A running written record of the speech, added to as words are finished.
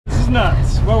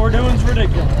nuts. What we're doing is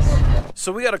ridiculous.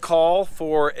 So we got a call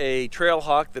for a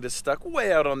Trailhawk that is stuck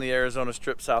way out on the Arizona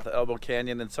Strip south of Elbow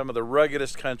Canyon in some of the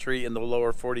ruggedest country in the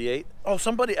lower 48. Oh,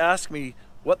 somebody asked me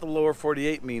what the lower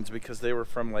 48 means because they were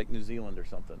from like New Zealand or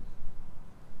something.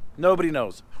 Nobody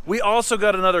knows. We also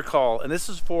got another call, and this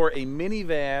is for a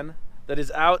minivan that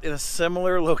is out in a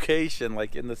similar location,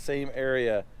 like in the same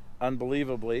area,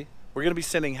 unbelievably. We're gonna be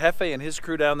sending Jefe and his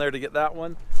crew down there to get that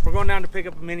one. We're going down to pick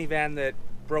up a minivan that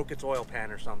broke its oil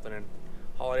pan or something and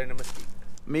haul it into Mesquite.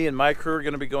 Me and my crew are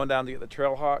gonna be going down to get the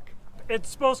Trailhawk. It's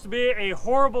supposed to be a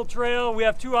horrible trail. We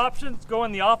have two options, go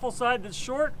in the awful side that's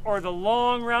short or the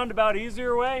long roundabout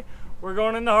easier way. We're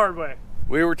going in the hard way.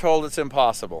 We were told it's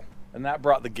impossible, and that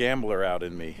brought the gambler out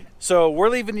in me. So we're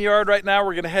leaving the yard right now.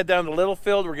 We're gonna head down to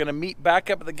Littlefield. We're gonna meet back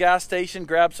up at the gas station,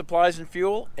 grab supplies and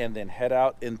fuel, and then head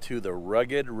out into the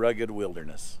rugged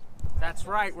wilderness. That's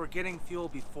right, we're getting fuel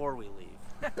before we leave.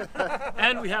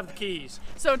 And we have the keys.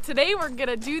 So today we're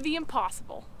gonna do the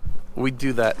impossible. We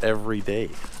do that every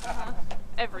day.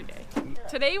 Every day.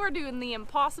 Today we're doing the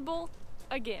impossible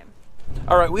again.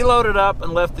 All right, we loaded up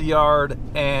and left the yard,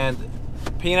 and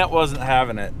Peanut wasn't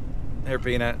having it. Here,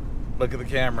 Peanut, look at the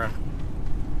camera.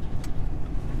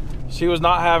 She was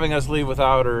not having us leave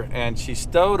without her, and she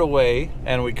stowed away,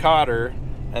 and we caught her,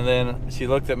 and then she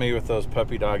looked at me with those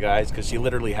puppy dog eyes, because she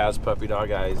literally has puppy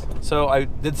dog eyes. So I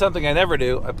did something I never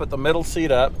do. I put the middle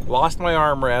seat up, lost my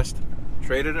armrest,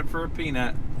 traded it for a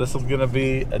Peanut. This is gonna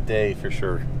be a day for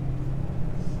sure.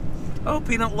 Oh,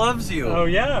 Peanut loves you. Oh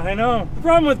yeah, I know. The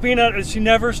problem with Peanut is she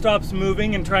never stops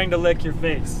moving and trying to lick your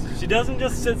face. She doesn't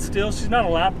just sit still. She's not a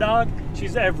lap dog.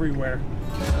 She's everywhere.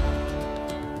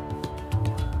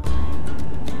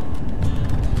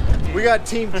 We got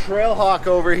Team Trailhawk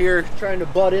over here trying to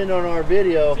butt in on our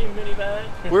video. Team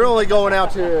minivan. We're only going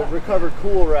out to recover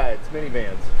cool rides,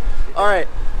 minivans. All right,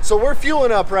 so we're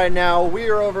fueling up right now. We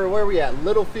are over, where are we at?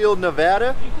 Littlefield,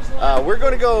 Nevada. We're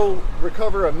gonna go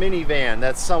recover a minivan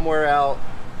that's somewhere out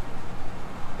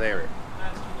there.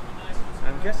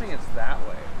 I'm guessing it's that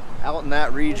way. Out in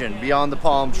that region, beyond the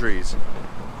palm trees.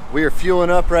 We are fueling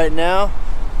up right now.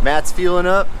 Matt's fueling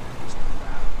up.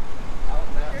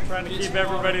 Trying to keep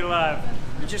everybody alive.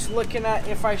 Just looking at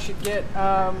if I should get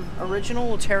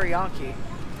original teriyaki.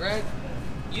 Greg,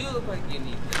 you look like you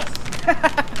need this.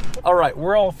 All right,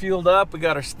 we're all fueled up. We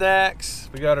got our snacks,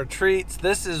 we got our treats.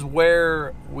 This is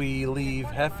where we leave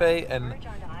Jefe and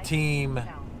Team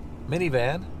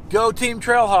Minivan. Go Team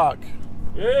Trailhawk.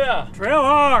 Yeah,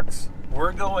 Trailhawks.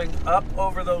 We're going up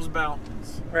over those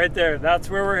mountains. Right there, that's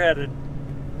where we're headed.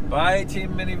 Bye,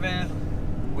 Team Minivan.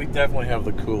 We definitely have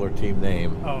the cooler team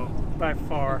name. Oh, by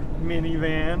far,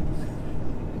 minivan.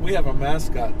 We have a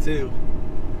mascot too.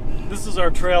 This is our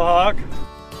Trailhawk.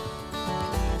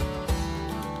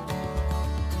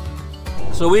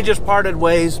 So we just parted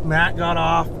ways. Matt got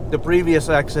off the previous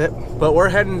exit, but we're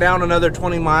heading down another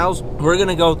 20 miles. We're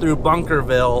gonna go through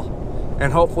Bunkerville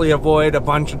and hopefully avoid a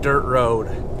bunch of dirt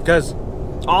road, because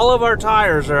all of our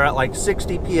tires are at like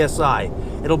 60 PSI.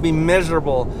 It'll be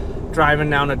miserable driving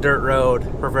down a dirt road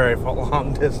for very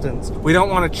long distance. We don't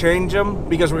want to change them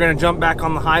because we're going to jump back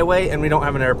on the highway and we don't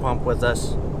have an air pump with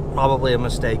us. Probably a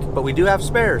mistake, but we do have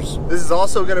spares. This is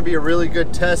also going to be a really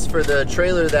good test for the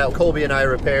trailer that Colby and I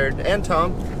repaired, and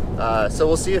Tom. So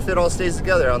we'll see if it all stays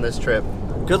together on this trip.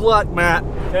 Good luck, Matt.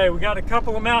 Okay, we got a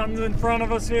couple of mountains in front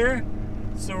of us here.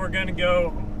 So we're gonna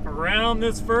go around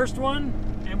this first one,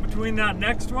 in between that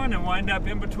next one, and wind up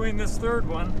in between this third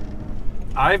one.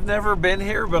 I've never been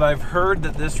here, but I've heard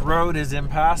that this road is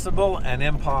impassable and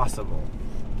impossible.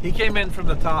 He came in from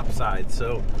the top side,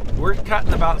 so we're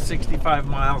cutting about 65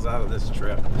 miles out of this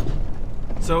trip.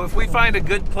 So if we find a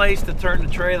good place to turn the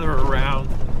trailer around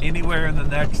anywhere in the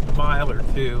next mile or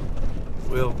two,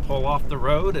 we'll pull off the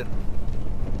road and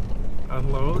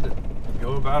unload and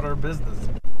go about our business.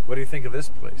 What do you think of this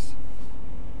place?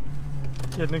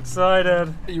 Getting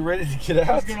excited. Are you ready to get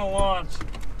out? Who's gonna launch?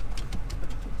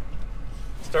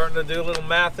 Starting to do a little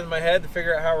math in my head to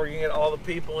figure out how we're gonna get all the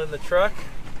people in the truck,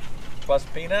 plus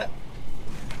Peanut.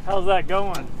 How's that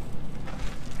going?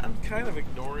 I'm kind of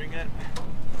ignoring it.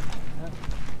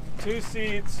 2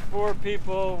 seats, 4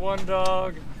 people, 1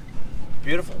 dog.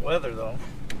 Beautiful weather though.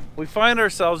 We find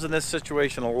ourselves in this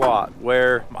situation a lot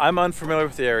where I'm unfamiliar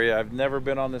with the area. I've never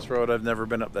been on this road. I've never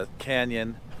been up that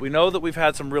canyon. We know that we've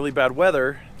had some really bad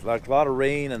weather, like a lot of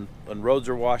rain and roads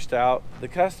are washed out. The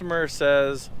customer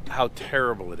says how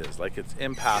terrible it is, like it's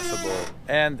impassable.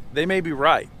 And they may be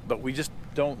right, but we just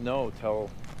don't know till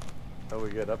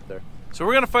we get up there. So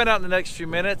we're gonna find out in the next few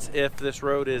minutes if this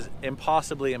road is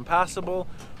impossibly impassable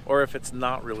or if it's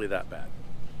not really that bad.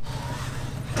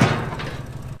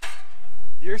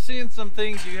 You're seeing some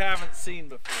things you haven't seen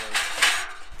before.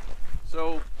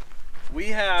 So we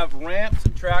have ramps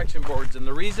and traction boards, and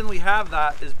the reason we have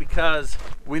that is because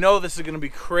we know this is going to be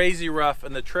crazy rough,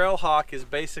 and the Trailhawk is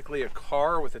basically a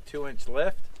car with a 2-inch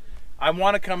lift. I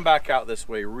want to come back out this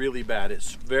way really bad.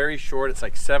 It's very short. It's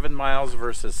like 7 miles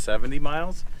versus 70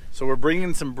 miles. So we're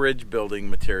bringing some bridge building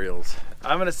materials.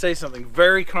 I'm going to say something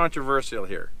very controversial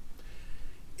here.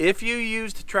 If you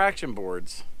used traction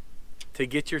boards to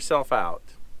get yourself out,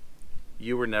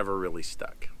 you were never really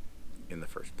stuck in the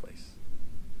first place.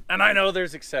 And I know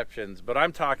there's exceptions, but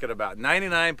I'm talking about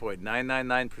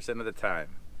 99.999% of the time.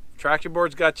 If traction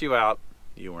boards got you out,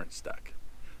 you weren't stuck.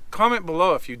 Comment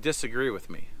below if you disagree with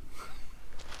me.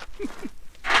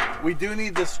 We do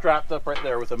need this strapped up right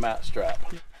there with a mat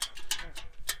strap.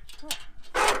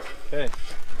 Okay,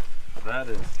 that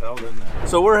is held in there.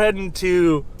 So we're heading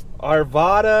to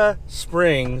Arvada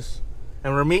Springs,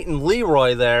 and we're meeting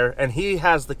Leroy there, and he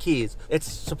has the keys. It's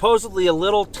supposedly a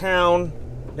little town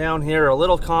down here, a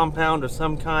little compound of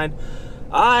some kind.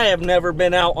 I have never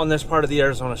been out on this part of the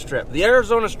Arizona Strip. The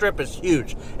Arizona Strip is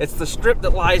huge. It's the strip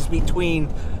that lies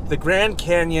between the Grand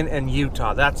Canyon and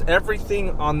Utah. That's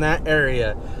everything on that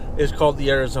area is called the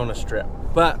Arizona Strip.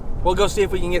 But we'll go see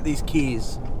if we can get these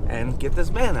keys and get this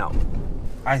van out.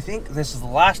 I think this is the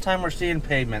last time we're seeing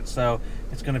pavement, so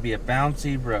it's gonna be a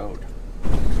bouncy road.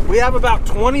 We have about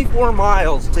 24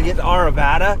 miles to get to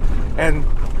Arvada, and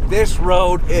this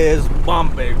road is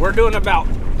bumpy. We're doing about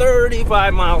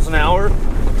 35 miles an hour,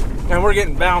 and we're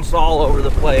getting bounced all over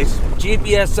the place.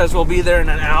 GPS says we'll be there in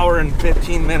an hour and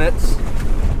 15 minutes.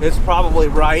 It's probably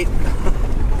right.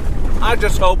 I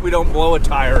just hope we don't blow a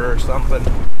tire or something.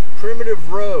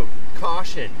 Primitive road,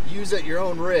 caution, use at your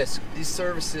own risk. These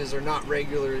services are not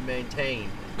regularly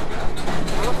maintained.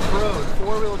 Off-road,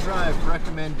 4-wheel drive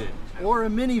recommended, or a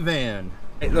minivan.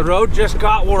 The road just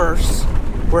got worse.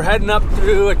 We're heading up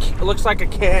through, it looks like a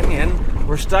canyon.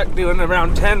 We're stuck doing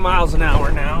around 10 miles an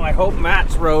hour now. I hope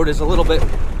Matt's road is a little bit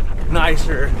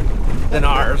nicer than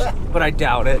ours, but I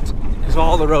doubt it, because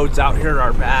all the roads out here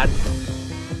are bad.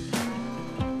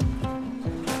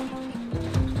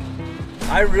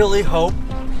 I really hope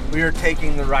we are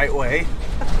taking the right way,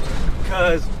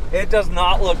 because it does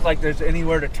not look like there's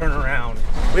anywhere to turn around.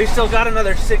 We've still got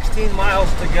another 16 miles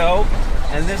to go,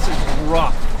 and this is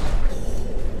rough.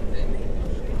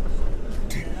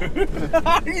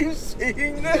 Are you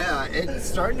seeing this? Yeah, it's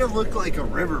starting to look like a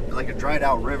river, like a dried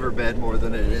out riverbed more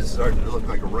than it is starting to look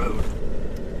like a road.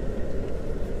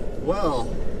 Well,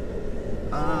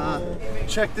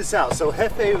 check this out. So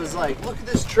Hefe was like, look at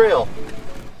this trail.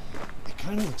 It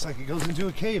kind of looks like it goes into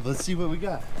a cave. Let's see what we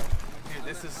got. Dude,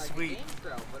 this is sweet.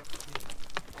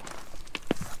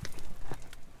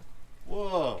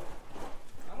 Whoa.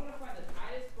 I want to find the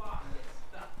tightest spot and get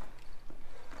stuck.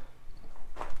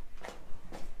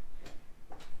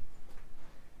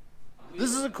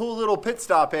 This is a cool little pit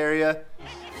stop area.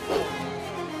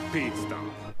 Pit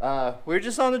stop. We're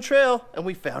just on the trail and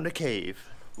we found a cave.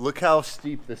 Look how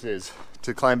steep this is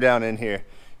to climb down in here.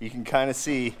 You can kind of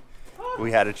see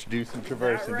we had to do some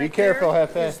traversing. Be careful,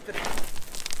 Hefe.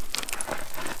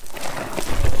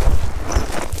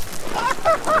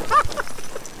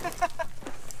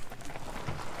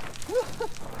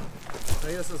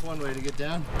 I guess that's one way to get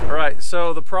down. All right,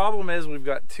 so the problem is we've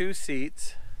got 2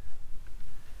 seats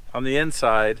on the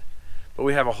inside, but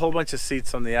we have a whole bunch of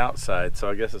seats on the outside, so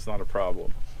I guess it's not a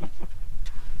problem.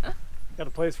 Got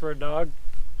a place for a dog?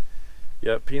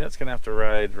 Yep, Peanut's gonna have to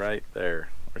ride right there.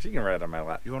 Or she can ride on my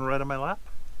lap. You wanna ride on my lap?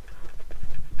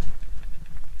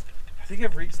 I think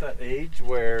I've reached that age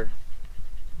where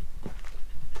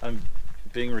I'm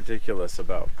being ridiculous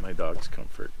about my dog's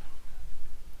comfort.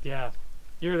 Yeah,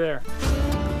 you're there.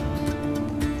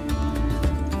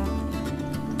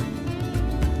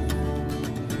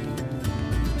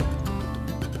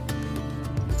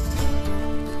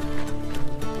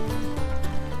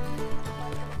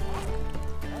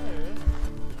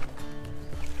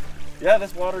 Yeah,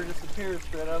 this water just appears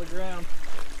straight out of the ground.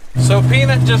 So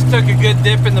Peanut just took a good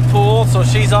dip in the pool, so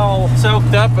she's all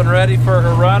soaked up and ready for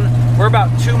her run. We're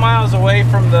about 2 miles away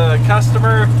from the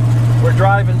customer. We're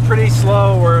driving pretty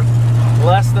slow. We're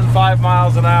less than 5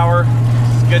 miles an hour.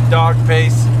 It's good dog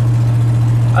pace.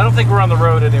 I don't think we're on the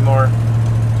road anymore.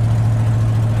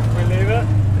 We leave it?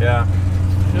 Yeah.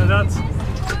 Yeah, that's...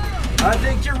 I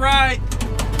think you're right.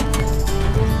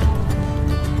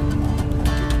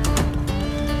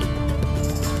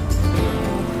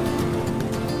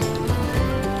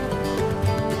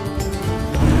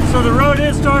 So the road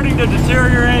is starting to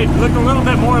deteriorate, look a little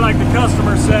bit more like the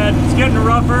customer said. It's getting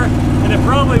rougher, and it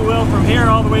probably will from here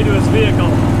all the way to his vehicle.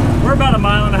 We're about 1.5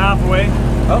 miles away.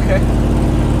 Okay.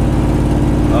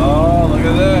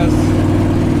 Look at this.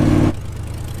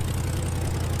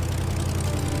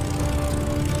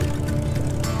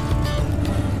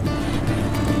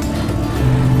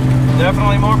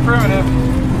 Definitely more primitive.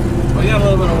 We got a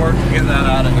little bit of work to get that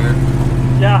out of here.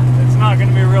 Yeah, it's not going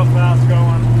to be real fast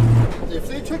going. If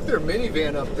they took their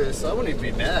minivan up this, I wouldn't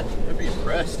even be mad. I'd be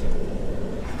impressed.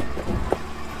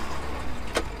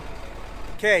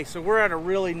 Okay, so we're at a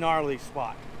really gnarly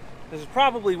spot. This is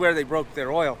probably where they broke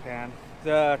their oil pan.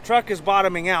 The truck is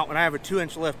bottoming out and I have a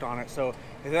 2-inch lift on it, so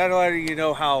that'll let you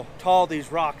know how tall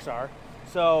these rocks are.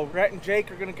 So Rhett and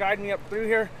Jake are gonna guide me up through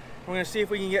here. We're gonna see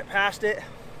if we can get past it.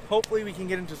 Hopefully we can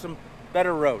get into some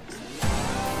better roads.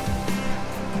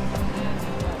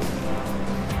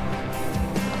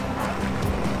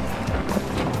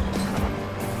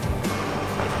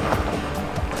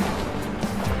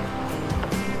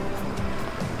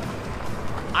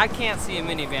 I can't see a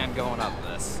minivan going up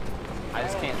this. I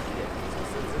just can't see it.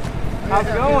 How's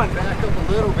it going? Back up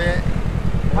a little bit.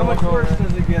 How much worse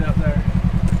does it get up there?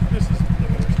 This is the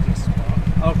worst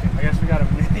spot. Okay, I guess we got a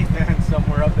minivan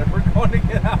somewhere up there. We're going to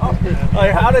get out.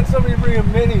 Like, how did somebody bring a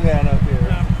minivan up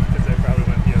here? Because they probably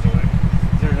went the other way.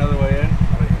 Is there another way in?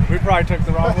 We probably took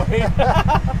the wrong way.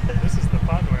 This is the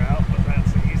fun route, but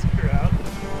that's the easy route.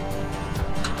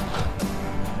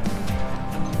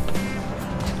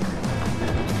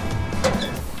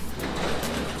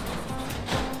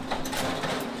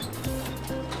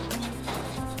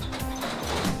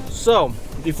 So,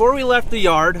 before we left the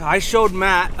yard, I showed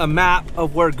Matt a map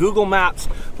of where Google Maps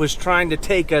was trying to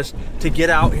take us to get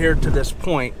out here to this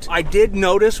point. I did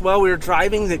notice while we were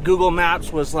driving that Google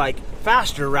Maps was like,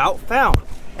 faster route found,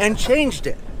 and changed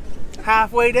it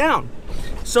halfway down.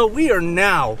 So we are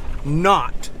now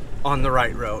not on the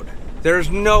right road.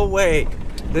 There's no way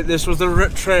that this was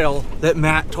the trail that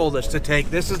Matt told us to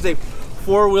take. This is a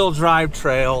 4-wheel drive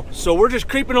trail. So we're just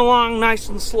creeping along nice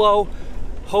and slow,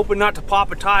 hoping not to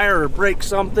pop a tire or break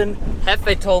something.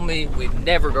 Hefe told me we'd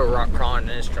never go rock crawling in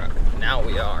his truck. Now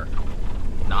we are.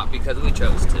 Not because we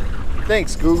chose to.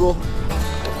 Thanks, Google.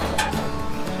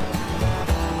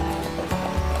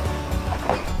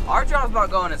 Our job's not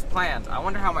going as planned. I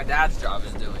wonder how my dad's job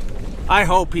is doing. I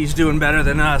hope he's doing better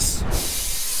than us.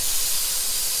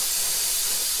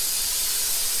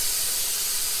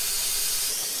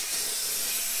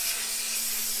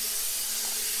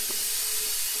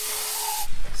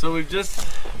 So we've just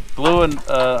blew in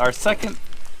our second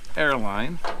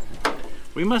airline.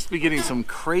 We must be getting some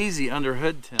crazy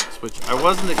underhood temps, which I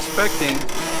wasn't expecting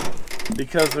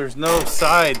because there's no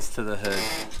sides to the hood.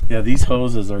 Yeah, these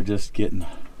hoses are just getting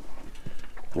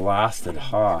blasted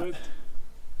hot.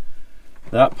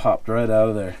 That popped right out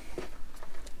of there.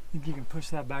 Think you can push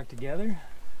that back together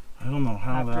I don't know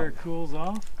how after it cools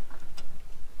off?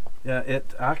 Yeah,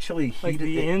 it actually heated. Like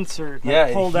the insert, like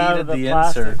yeah, pulled it out heated of the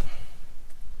insert. plastic.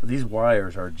 These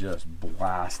wires are just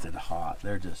blasted hot.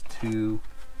 They're just too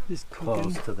Just close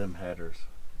cooking. to them headers.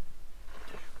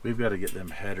 We've got to get them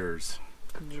headers.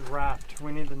 Just wrapped.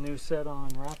 We need the new set on.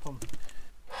 Wrap them.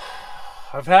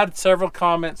 I've had several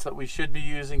comments that we should be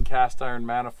using cast iron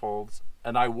manifolds,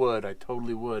 and I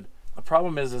totally would. The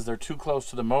problem is they're too close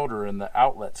to the motor and the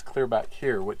outlet's clear back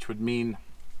here, which would mean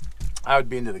I would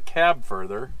be into the cab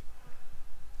further.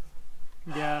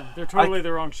 Yeah, they're totally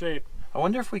the wrong shape. I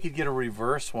wonder if we could get a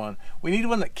reverse one. We need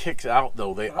one that kicks out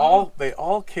though. They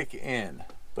all kick in.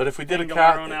 But if we did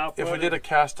a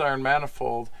cast iron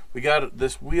manifold,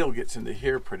 this wheel gets into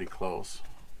here pretty close.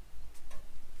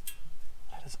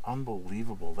 That is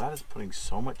unbelievable. That is putting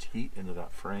so much heat into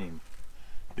that frame.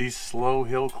 These slow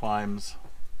hill climbs.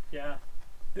 Yeah,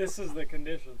 this is the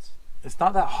conditions. It's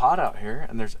not that hot out here,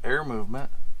 and there's air movement.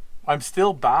 I'm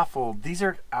still baffled. These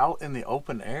are out in the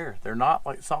open air. They're not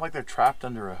like, it's not like they're trapped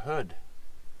under a hood.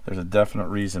 There's a definite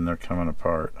reason they're coming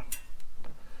apart.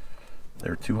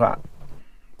 They're too hot.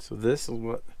 So this is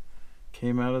what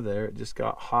came out of there. It just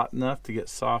got hot enough to get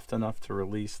soft enough to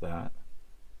release that.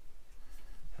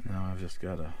 And now I've just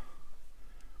got to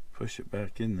push it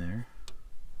back in there.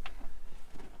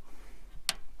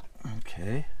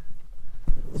 Okay.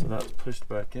 So that's pushed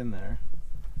back in there.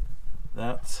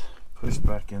 That's pushed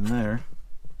back in there.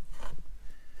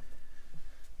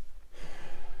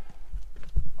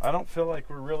 I don't feel like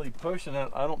we're really pushing it.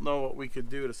 I don't know what we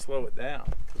could do to slow it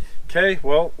down. Okay,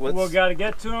 well, We've got to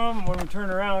get to them. When we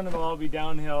turn around, it'll all be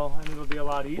downhill, and it'll be a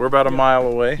lot easier. We're about a mile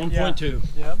away. 1.2.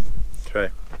 Yep.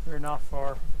 Okay. We're not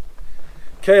far.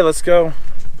 Okay, let's go.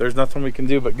 There's nothing we can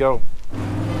do but go.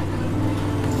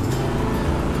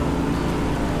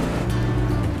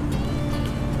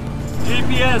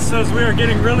 GPS says we are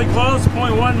getting really close,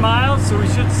 0.1 miles, so we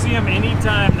should see them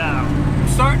anytime now. I'm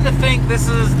starting to think this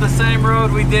is the same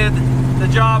road we did the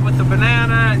job with the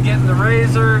banana and getting the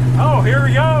razor. Oh, here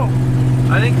we go.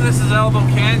 I think this is Elbow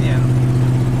Canyon.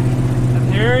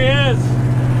 And here he is.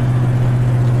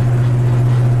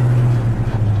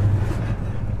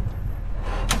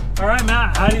 All right,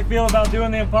 Matt, how do you feel about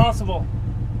doing the impossible?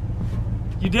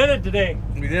 You did it today.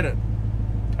 We did it.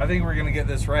 I think we're gonna get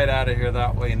this right out of here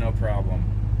that way, no problem.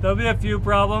 There'll be a few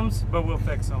problems, but we'll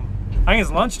fix them. I think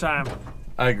it's lunchtime.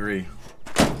 I agree.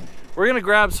 We're gonna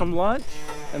grab some lunch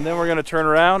and then we're gonna turn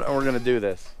around and we're gonna do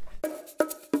this.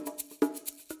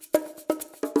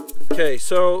 Okay,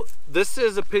 so this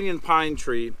is a pinyon pine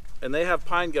tree and they have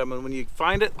pine gum, and when you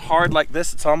find it hard like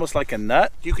this, it's almost like a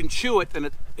nut. You can chew it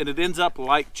and it ends up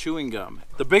like chewing gum.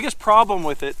 The biggest problem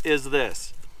with it is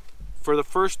this. For the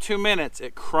first 2 minutes,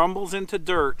 it crumbles into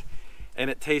dirt and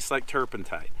it tastes like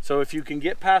turpentine. So if you can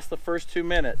get past the first 2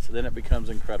 minutes, then it becomes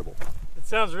incredible. It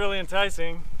sounds really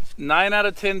enticing. 9 out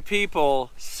of 10 people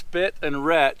spit and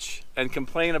retch and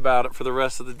complain about it for the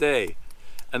rest of the day.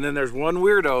 And then there's one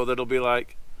weirdo that'll be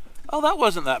like, oh, that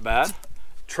wasn't that bad.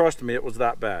 Trust me, it was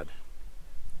that bad,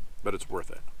 but it's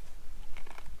worth it.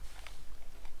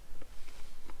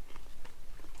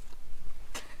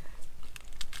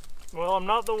 Well, I'm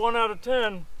not the 1 out of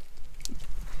 10.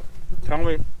 Tell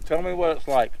me what it's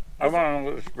like. I want to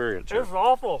know the experience. It's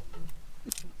awful.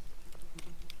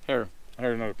 Here's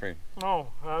another piece. Oh,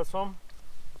 that's some?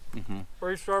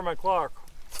 Restart my clock.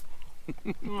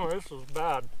 This is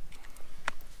bad.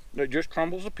 It just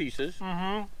crumbles to pieces.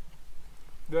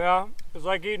 Yeah, it's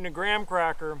like eating a graham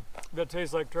cracker that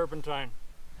tastes like turpentine.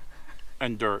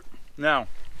 And dirt. Now,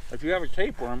 if you have a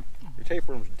tapeworm, your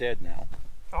tapeworm's dead now.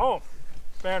 Oh,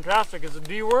 fantastic. It's a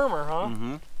dewormer,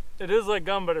 huh? It is like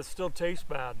gum, but it still tastes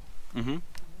bad. I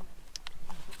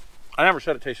never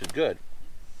said it tasted good.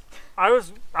 I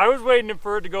was waiting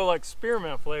for it to go like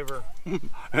spearmint flavor.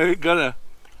 It's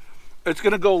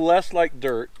gonna go less like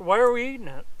dirt. Why are we eating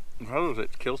it? Because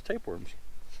it kills tapeworms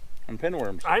and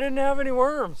pinworms. I didn't have any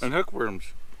worms. And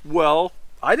hookworms. Well,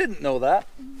 I didn't know that.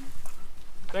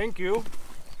 Thank you.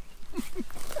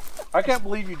 I can't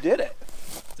believe you did it.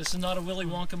 This is not a Willy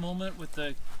Wonka moment with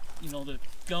the, the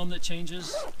gum that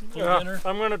changes for Yeah, winter.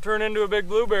 I'm gonna turn into a big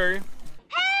blueberry.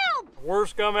 Help!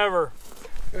 Worst gum ever.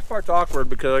 This part's awkward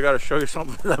because I got to show you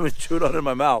something that I've been chewed on in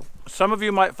my mouth. Some of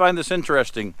you might find this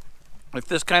interesting. If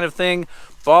this kind of thing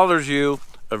bothers you,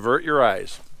 avert your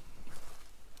eyes.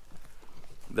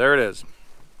 There it is.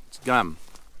 It's gum.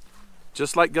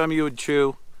 Just like gum you would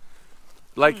chew.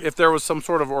 Like if there was some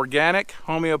sort of organic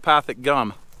homeopathic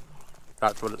gum.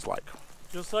 That's what it's like.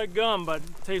 Just like gum, but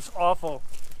it tastes awful.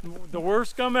 The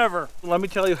worst gum ever. Let me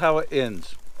tell you how it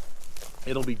ends.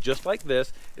 It'll be just like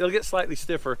this. It'll get slightly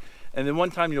stiffer. And then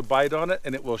one time you'll bite on it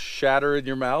and it will shatter in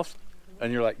your mouth.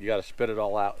 And you're like, you got to spit it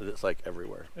all out. And it's like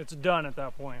everywhere. It's done at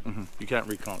that point. You can't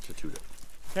reconstitute it.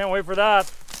 Can't wait for that.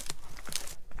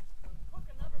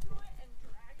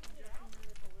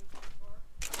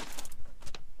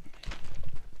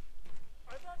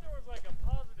 I thought there was like a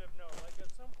positive note, like at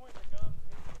some point the gum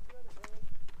tasted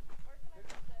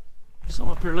good. So I'm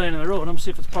up here laying in the road. I'm gonna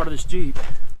see if it's part of this Jeep.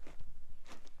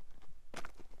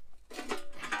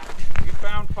 You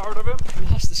found part of it?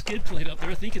 I lost the skid plate up there.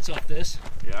 I think it's off this.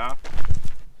 Yeah.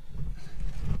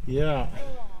 Yeah.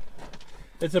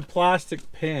 It's a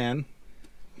plastic pan.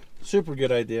 Super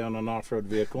good idea on an off-road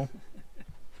vehicle.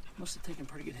 Must have taken a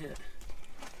pretty good hit.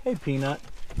 Hey, Peanut.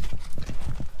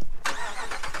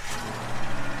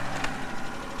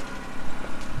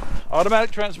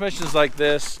 Automatic transmissions like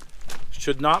this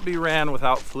should not be ran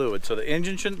without fluid. So the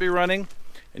engine shouldn't be running,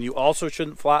 and you also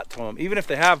shouldn't flat tow them. Even if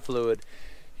they have fluid,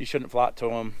 you shouldn't flat tow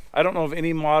them. I don't know of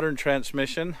any modern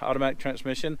transmission, automatic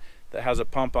transmission, that has a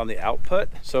pump on the output.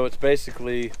 So it's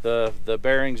basically the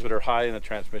bearings that are high in the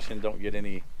transmission don't get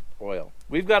any oil.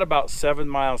 We've got about 7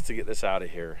 miles to get this out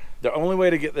of here. The only way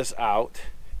to get this out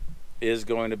is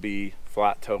going to be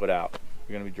flat tow it out.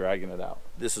 We're going to be dragging it out.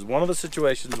 This is one of the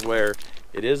situations where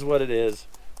it is what it is.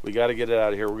 We got to get it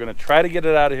out of here. We're going to try to get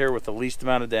it out of here with the least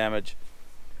amount of damage,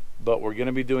 but we're going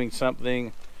to be doing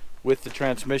something with the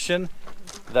transmission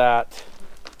that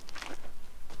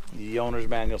the owner's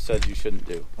manual says you shouldn't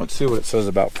do. Let's see what it says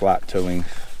about flat towing.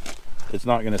 It's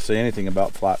not going to say anything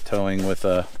about flat towing with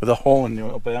a hole in the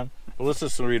oil pan. Well, let's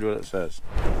just read what it says.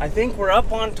 I think we're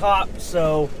up on top,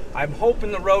 so I'm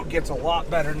hoping the road gets a lot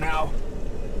better now.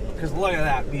 Because look at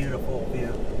that beautiful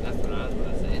view. That's what I was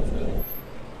going to say. It's really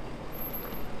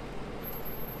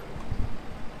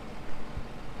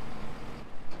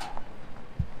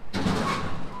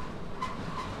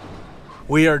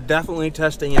We are definitely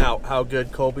testing out how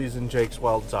good Colby's and Jake's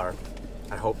welds are.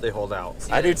 I hope they hold out.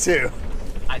 I do too.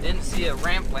 I didn't see a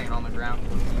ramp laying on the ground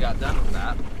when we got done with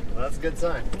that. That's a good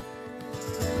sign.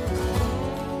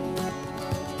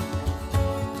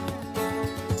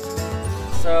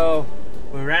 So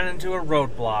we ran into a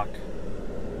roadblock.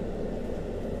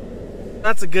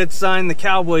 That's a good sign. The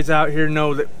cowboys out here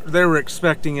know that they were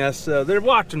expecting us, so they're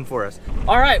watching for us.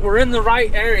 All right, we're in the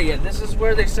right area. This is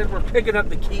where they said we're picking up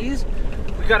the keys.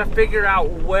 We got to figure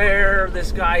out where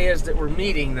this guy is that we're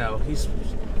meeting, though. He's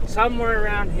somewhere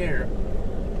around here.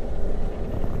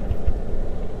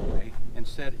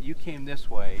 Instead, you came this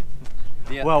way.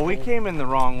 Well, we came in the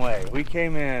wrong way. We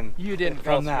came in. You didn't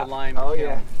from cross that. the line. Oh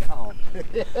yeah.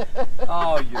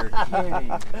 Oh, you're kidding.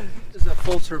 This is a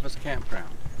full-service campground.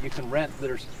 You can rent.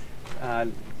 There's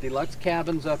deluxe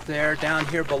cabins up there. Down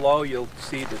here below, you'll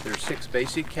see that there's 6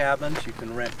 basic cabins. You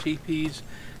can rent teepees.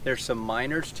 There's some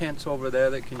miners' tents over there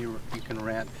that you can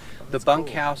rent. The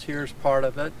bunkhouse here is part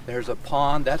of it. There's a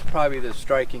pond. That's probably the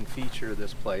striking feature of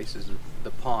this place is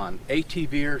the pond.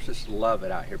 ATVers just love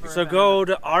it out here. So go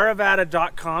to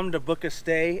Arvada.com to book a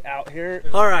stay out here.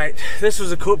 All right, this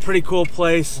was a pretty cool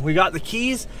place. We got the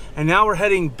keys, and now we're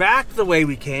heading back the way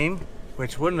we came,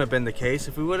 which wouldn't have been the case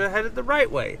if we would have headed the right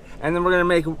way. And then we're gonna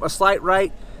make a slight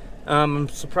right. I'm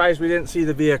surprised we didn't see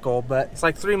the vehicle, but it's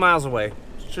like 3 miles away.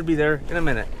 Should be there in a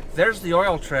minute. There's the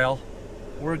oil trail.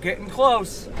 We're getting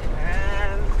close,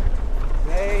 and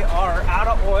they are out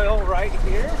of oil right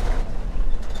here.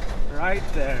 Right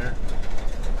there.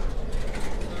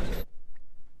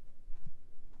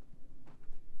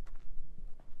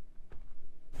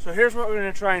 So here's what we're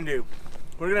going to try and do.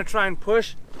 We're going to try and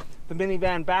push the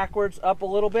minivan backwards up a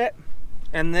little bit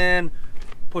and then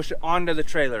push it onto the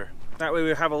trailer. That way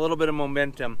we have a little bit of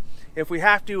momentum. If we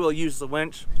have to, we'll use the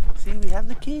winch. See, we have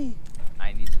the key.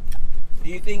 I need to. Do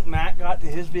you think Matt got to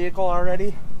his vehicle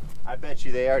already? I bet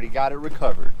you they already got it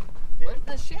recovered. Where's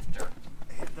the shifter?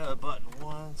 Hit the button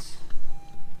once.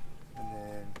 And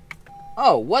then...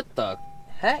 Oh, what the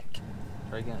heck?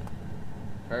 Try again.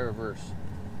 Try reverse.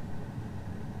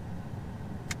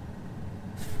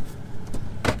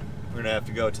 We're gonna have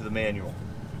to go to the manual.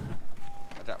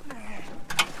 Watch out.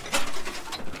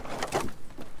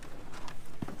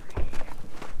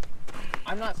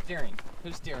 I'm not steering.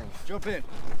 Who's steering? Jump in.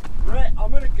 Brett,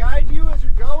 I'm gonna guide you as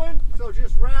you're going, so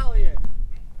just rally it.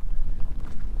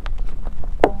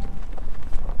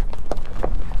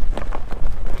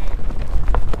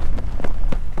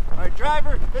 All right,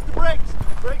 driver, hit the brakes.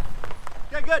 Brake.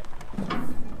 Okay, good.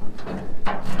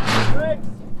 Brakes.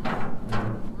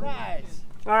 Nice.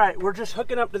 All right, we're just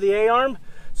hooking up to the A-arm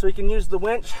so we can use the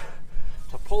winch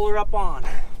to pull her up on.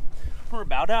 We're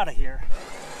about out of here.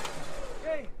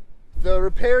 Okay. The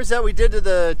repairs that we did to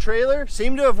the trailer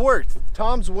seem to have worked.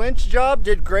 Tom's winch job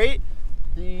did great.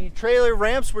 The trailer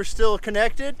ramps were still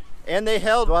connected and they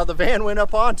held while the van went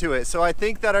up onto it. So I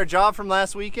think that our job from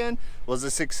last weekend was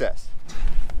a success.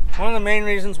 One of the main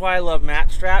reasons why I love mat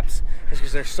straps is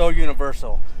because they're so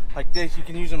universal. Like this, you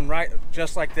can use them right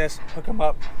just like this, hook them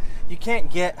up. You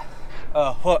can't get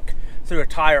a hook through a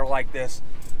tire like this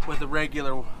with a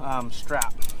regular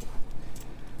strap.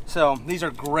 So these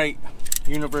are great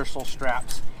universal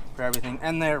straps for everything,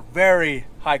 and they're very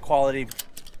high quality.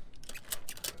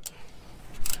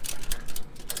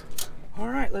 All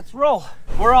right, let's roll.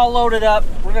 We're all loaded up.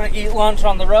 We're gonna eat lunch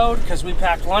on the road because we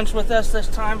packed lunch with us this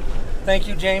time. Thank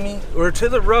you, Jamie. We're to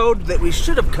the road that we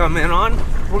should have come in on.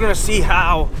 We're gonna see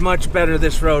how much better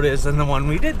this road is than the one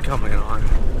we did come in on.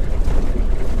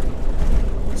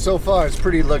 So far, it's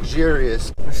pretty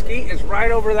luxurious. Mesquite is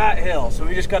right over that hill, so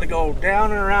we just got to go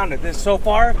down and around it. So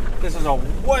far, this is a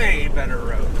way better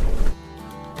road.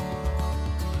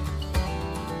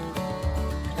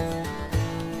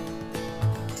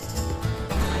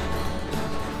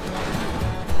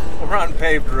 We're on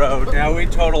paved road. Now we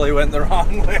totally went the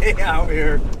wrong way out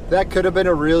here. That could have been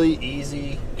a really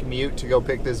easy commute to go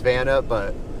pick this van up,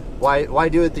 but why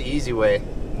do it the easy way?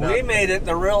 We made it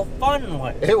the real fun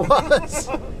way. It was.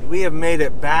 We have made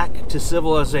it back to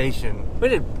civilization. We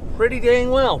did pretty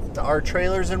dang well. Our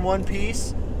trailer's in one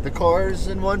piece. The car's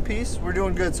in one piece. We're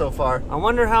doing good so far. I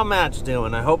wonder how Matt's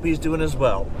doing. I hope he's doing as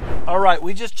well. All right,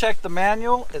 we just checked the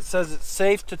manual. It says it's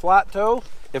safe to flat tow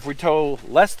if we tow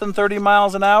less than 30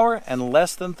 miles an hour and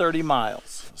less than 30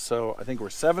 miles. So I think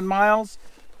we're 7 miles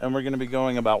and we're gonna be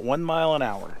going about 1 mile an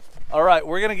hour. All right,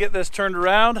 we're gonna get this turned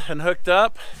around and hooked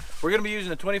up. We're gonna be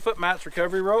using a 20-foot Matt's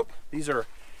recovery rope. These are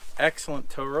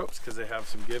excellent tow ropes because they have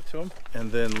some give to them.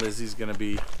 And then Lizzie's gonna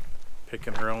be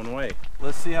picking her own way.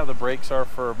 Let's see how the brakes are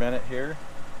for a minute here,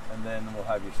 and then we'll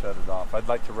have you shut it off. I'd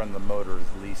like to run the motor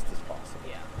as least as possible.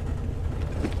 Yeah.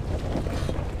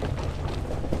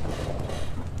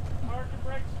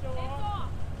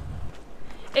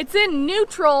 It's in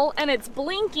neutral and it's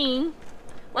blinking,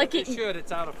 Like it should.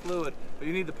 It's out of fluid, but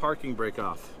you need the parking brake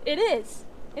off. It is.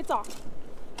 It's off.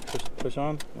 Push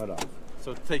on, let off.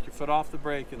 So take your foot off the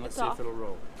brake and let's see if it'll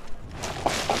roll.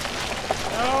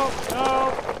 No,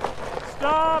 no,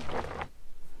 stop.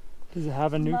 Does it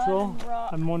have a neutral?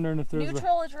 I'm wondering if there's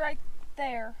neutral is right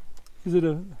there. Is it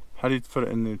a? How do you put it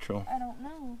in neutral? I don't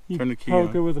know. You turn the key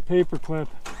poke on. it with a paper clip.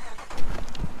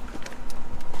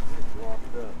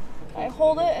 I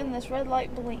hold it and this red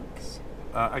light blinks.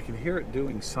 I can hear it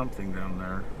doing something down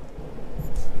there.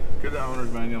 Get the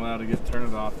owner's manual out to turn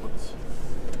it off. Let's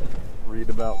read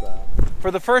about that.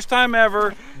 For the first time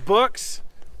ever, books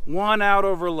won out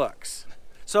over looks.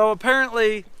 So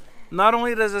apparently, not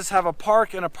only does this have a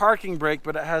park and a parking brake,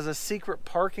 but it has a secret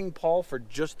parking pawl for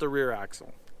just the rear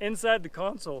axle. Inside the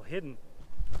console, hidden.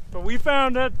 But we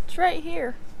found it. It's right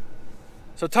here.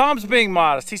 So Tom's being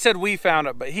modest. He said we found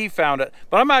it, but he found it.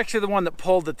 But I'm actually the one that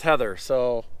pulled the tether,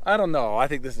 so I don't know. I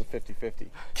think this is 50-50.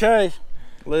 Okay,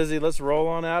 Lizzie, let's roll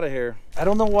on out of here. I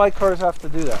don't know why cars have to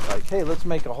do that. Like, hey, let's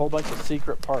make a whole bunch of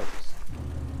secret parks.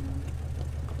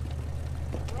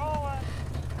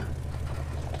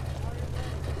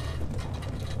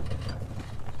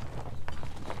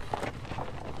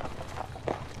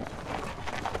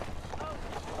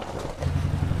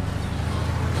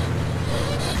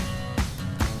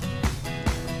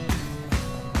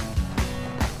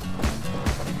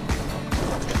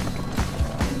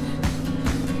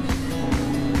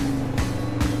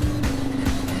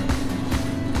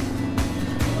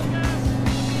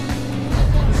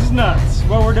 Nuts.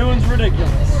 What we're doing is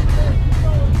ridiculous.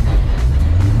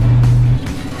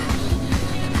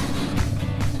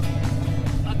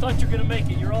 I thought you were gonna make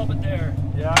it. You're all but there.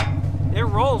 Yeah, it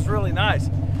rolls really nice.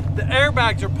 The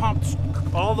airbags are pumped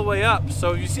all the way up,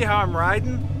 so you see how I'm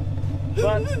riding?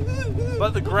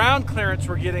 But the ground clearance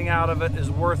we're getting out of it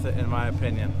is worth it, in my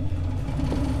opinion.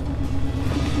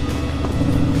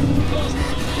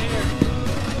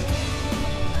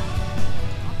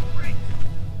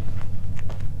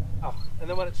 And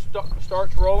then when it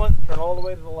starts rolling, turn all the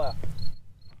way to the left.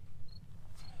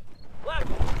 Left!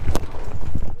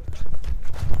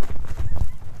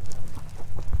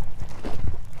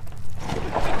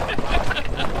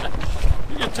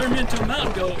 You're gonna turn me into a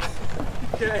mountain goat.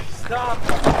 Okay, stop.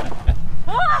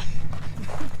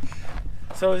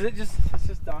 So is it just, it's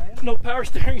just dying? No power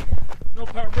steering, no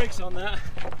power brakes on that.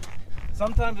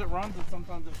 Sometimes it runs and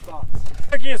sometimes it stops.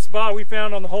 Trickiest spot we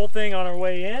found on the whole thing on our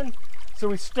way in. So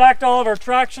we stacked all of our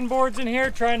traction boards in here,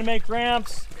 trying to make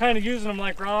ramps, kind of using them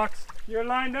like rocks. You're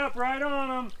lined up right on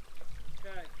them.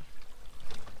 Okay.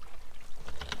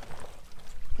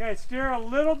 Okay, steer a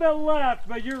little bit left,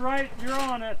 but you're right, you're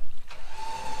on it.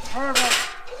 Perfect.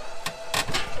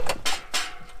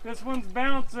 This one's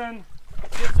bouncing.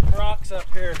 Get some rocks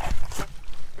up here.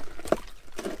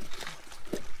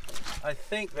 I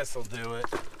think this will do it.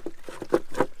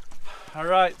 All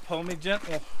right, pull me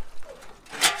gentle.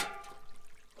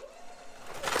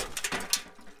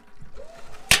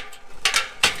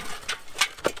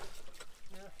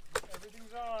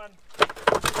 Everything's on.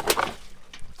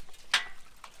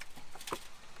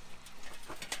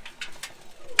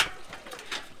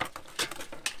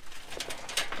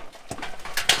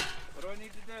 What do I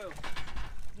need to do?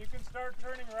 You can start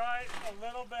turning right a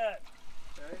little bit.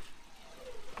 Okay.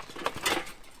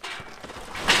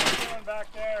 What are you doing back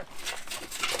there?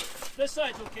 This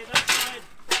side's okay, that side.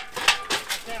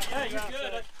 Yeah, you're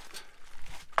good.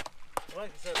 Like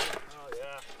I said, oh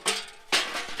yeah.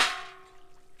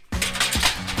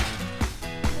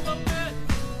 A little bit.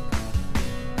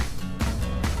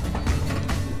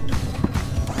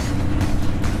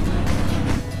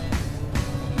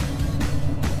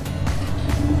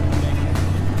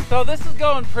 So this is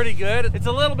going pretty good. It's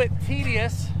a little bit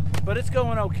tedious, but it's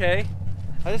going okay.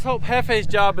 I just hope Hefe's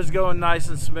job is going nice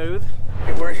and smooth.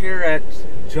 We're here at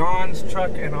John's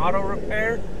Truck and Auto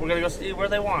Repair. We're gonna go see where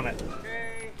they want it.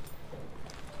 Okay.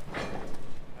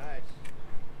 Nice.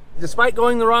 Despite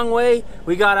going the wrong way,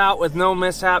 we got out with no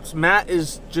mishaps. Matt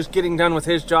is just getting done with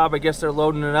his job. I guess they're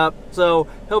loading it up. So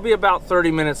he'll be about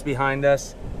 30 minutes behind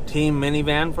us. Team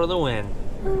minivan for the win.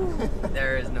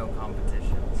 There is no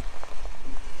competition.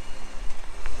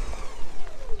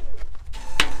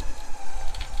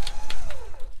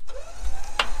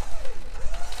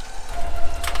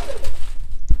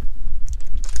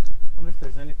 I wonder if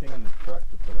there's anything in the truck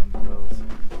to put under those. The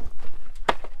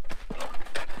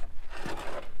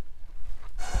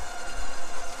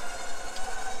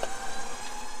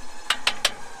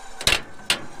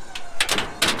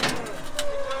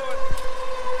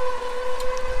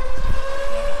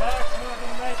back's not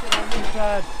gonna make it on this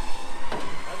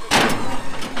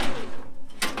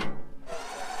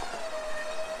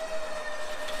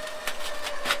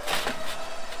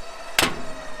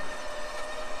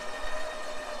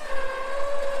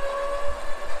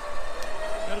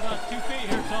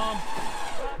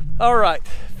All right,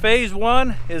 phase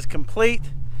 1 is complete.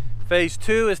 Phase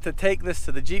 2 is to take this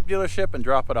to the Jeep dealership and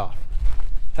drop it off.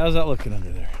 How's that looking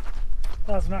under there?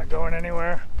 That's not going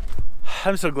anywhere.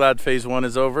 I'm so glad phase 1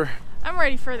 is over. I'm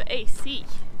ready for the AC.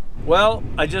 Well,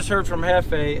 I just heard from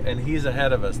Hefe and he's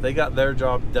ahead of us. They got their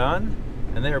job done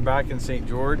and they are back in St.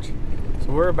 George.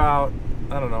 So we're about,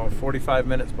 I don't know, 45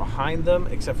 minutes behind them,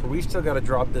 except for we've still got to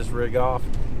drop this rig off.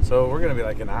 So we're gonna be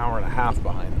like an hour and a half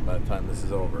behind them by the time this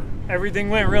is over. Everything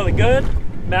went really good.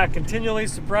 Matt continually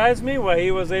surprised me while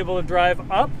he was able to drive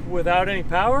up without any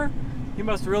power. He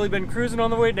must have really been cruising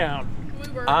on the way down.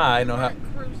 We were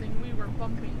cruising, we were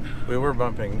bumping. We were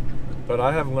bumping, but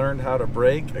I have learned how to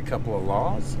break a couple of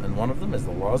laws, and one of them is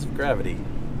the laws of gravity.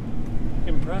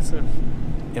 Impressive.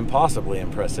 Impossibly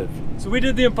impressive. So we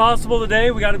did the impossible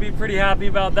today. We got to be pretty happy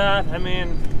about that. I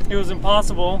mean, it was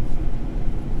impossible,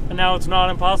 and now it's not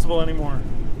impossible anymore.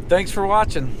 Thanks for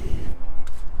watching.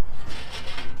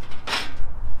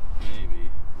 Maybe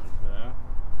like that.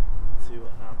 See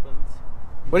what happens.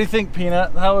 What do you think,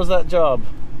 Peanut? How was that job?